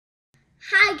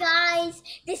Hi guys,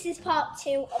 this is part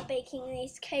 2 of baking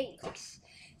these cakes.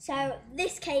 So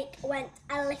this cake went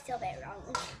a little bit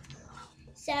wrong.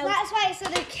 So that's why it's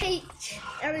on a cake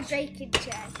and a baking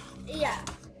chair. Yeah.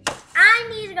 I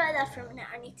need to go there for a minute.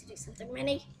 I need to do something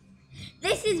mini.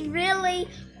 This is really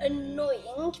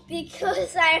annoying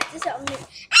because I have to sort of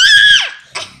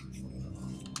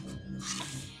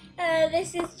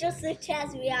this is just the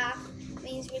chairs we are.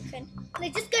 Means we can.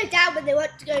 They just go down when they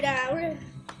want to go down.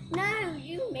 No,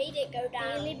 you made it go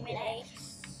down, Mini.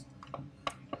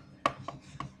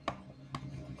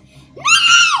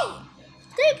 No!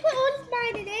 Don't put all of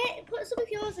mine in it. Put some of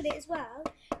yours in it as well.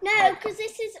 No, because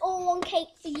this is all one cake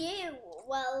for you.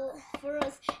 Well, for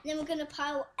us. And then we're going to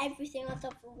pile everything on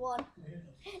top of one.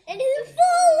 And it's a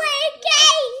full layer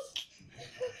cake!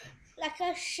 Like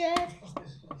I should.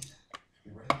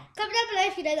 Comment down below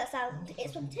if you know that sound.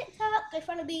 It's from TikTok. Go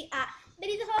follow me at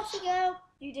Minnie the Horsey Girl.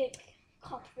 You did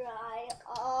copyright.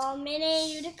 Oh,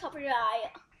 Minnie, you did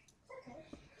copyright.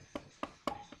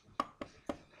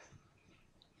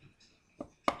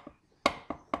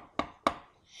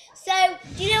 So,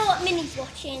 do you know what Minnie's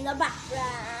watching in the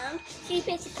background? She's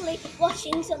basically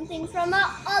watching something from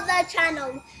our other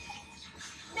channel.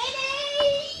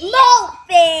 Minnie!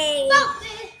 Maltby!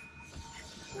 Maltby!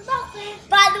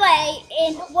 By the way,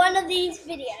 in one of these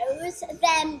videos,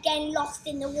 them getting lost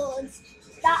in the woods,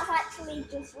 that's actually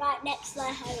just right next to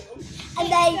their home.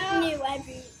 And they knew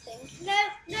everything. No.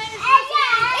 It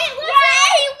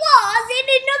was in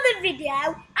another video.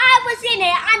 I was in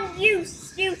it and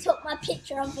you took my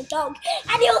picture of the dog.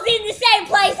 And it was in the same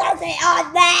place as it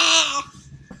on there.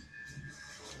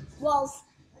 Was.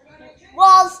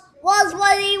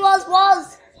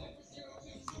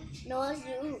 No, it's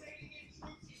you.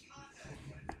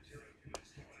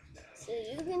 So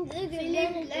you can do good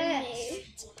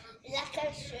like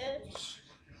I should.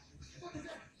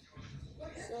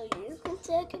 So you can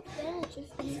take advantage of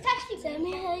me. Tell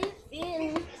me how you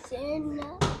feel. Say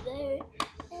another.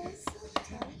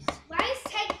 Why is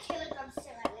 10 kilograms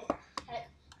still at it?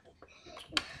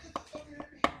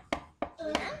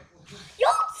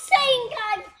 You're saying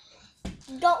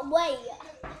I've got weight.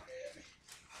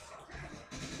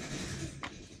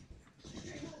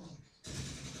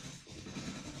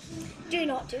 Do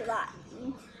not do that.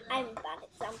 I'm a bad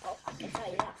example. I can tell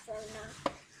you that from now.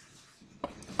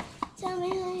 Tell me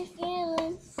how you're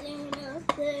feeling. Say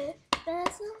another. But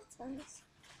sometimes.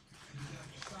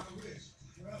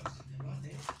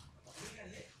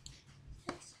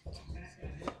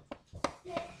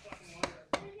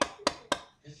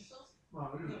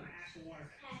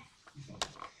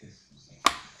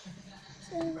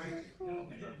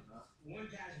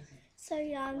 So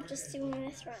yeah, I'm just doing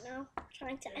this right now,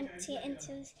 trying to empty it into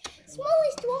the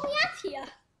smallest one we have here.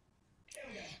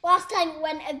 Last time it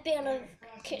went a bit of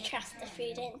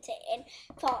catastrophe, didn't it, in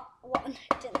part 1,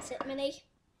 didn't it, Minnie?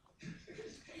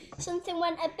 Something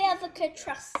went a bit of a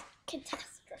catastrophe.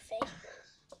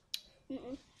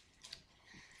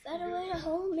 Better way to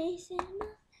hold me,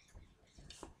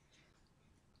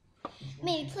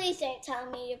 Minnie, please don't tell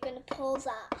me you're going to pause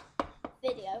that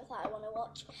video that I want to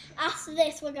watch. After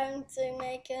this, we're going to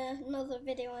make another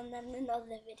video and then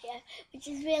another video, which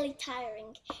is really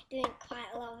tiring, doing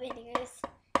quite a lot of videos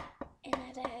in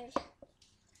a day.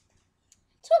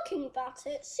 Talking about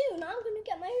it, soon I'm going to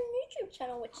get my own YouTube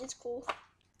channel, which is cool.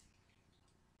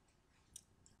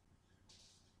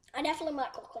 I definitely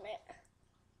might cook on it.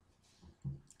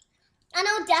 And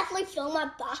I'll definitely fill my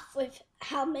bath with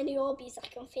how many Orbeez I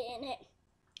can fit in it.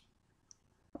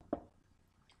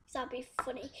 That'd be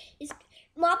funny.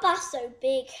 My bath's so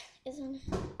big, isn't it?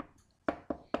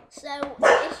 So,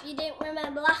 if you didn't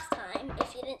remember last time,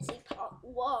 if you didn't see part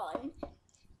 1,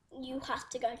 you have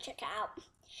to go and check it out.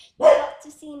 You got to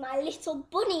see my little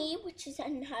bunny, which is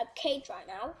in her cage right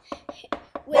now,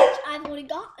 which I've already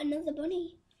got another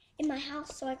bunny in my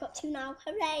house, so I got 2 now.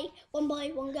 Hooray! 1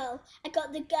 boy, 1 girl. I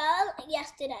got the girl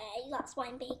yesterday, that's why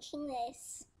I'm baking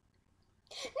this.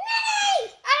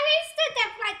 Minnie! I wasted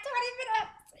them for like 20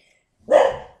 minutes.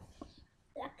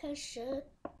 Like I should.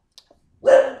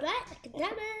 Right, like a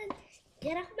diamond.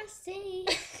 Get off my seat.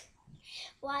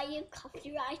 Why are you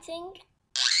copywriting?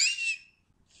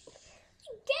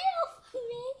 Get off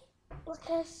me! Like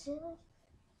I should.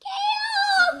 Get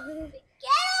off!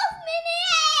 Get off,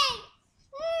 Minnie!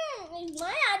 It's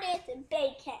my idea to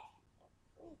bake it.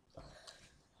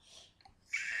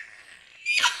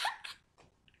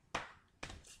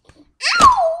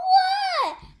 Ow!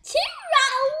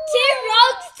 2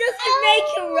 wrongs doesn't make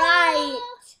it right.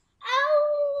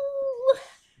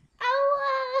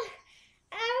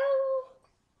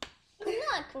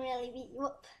 I can really beat you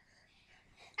up.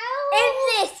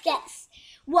 If this gets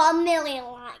 1 million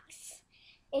likes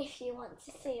if you want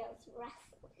to see us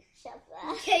wrestle each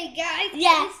other. Okay, guys.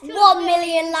 Yes, 1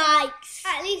 million likes.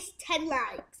 At least 10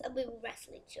 likes, and we will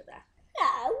wrestle each other.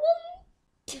 No,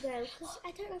 No, because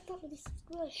I don't have that many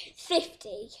subscribers.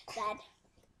 50 then.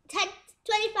 10,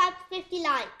 25 to 50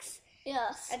 likes,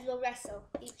 Yes. and we'll wrestle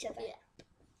each other. Yeah.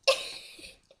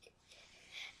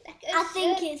 I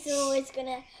think it's always going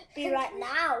to be right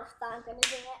now that I'm going to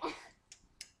do it.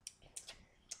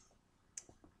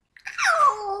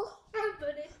 Ow! I'm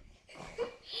funny.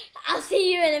 I'll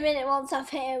see you in a minute once I've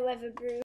hit him with a broom.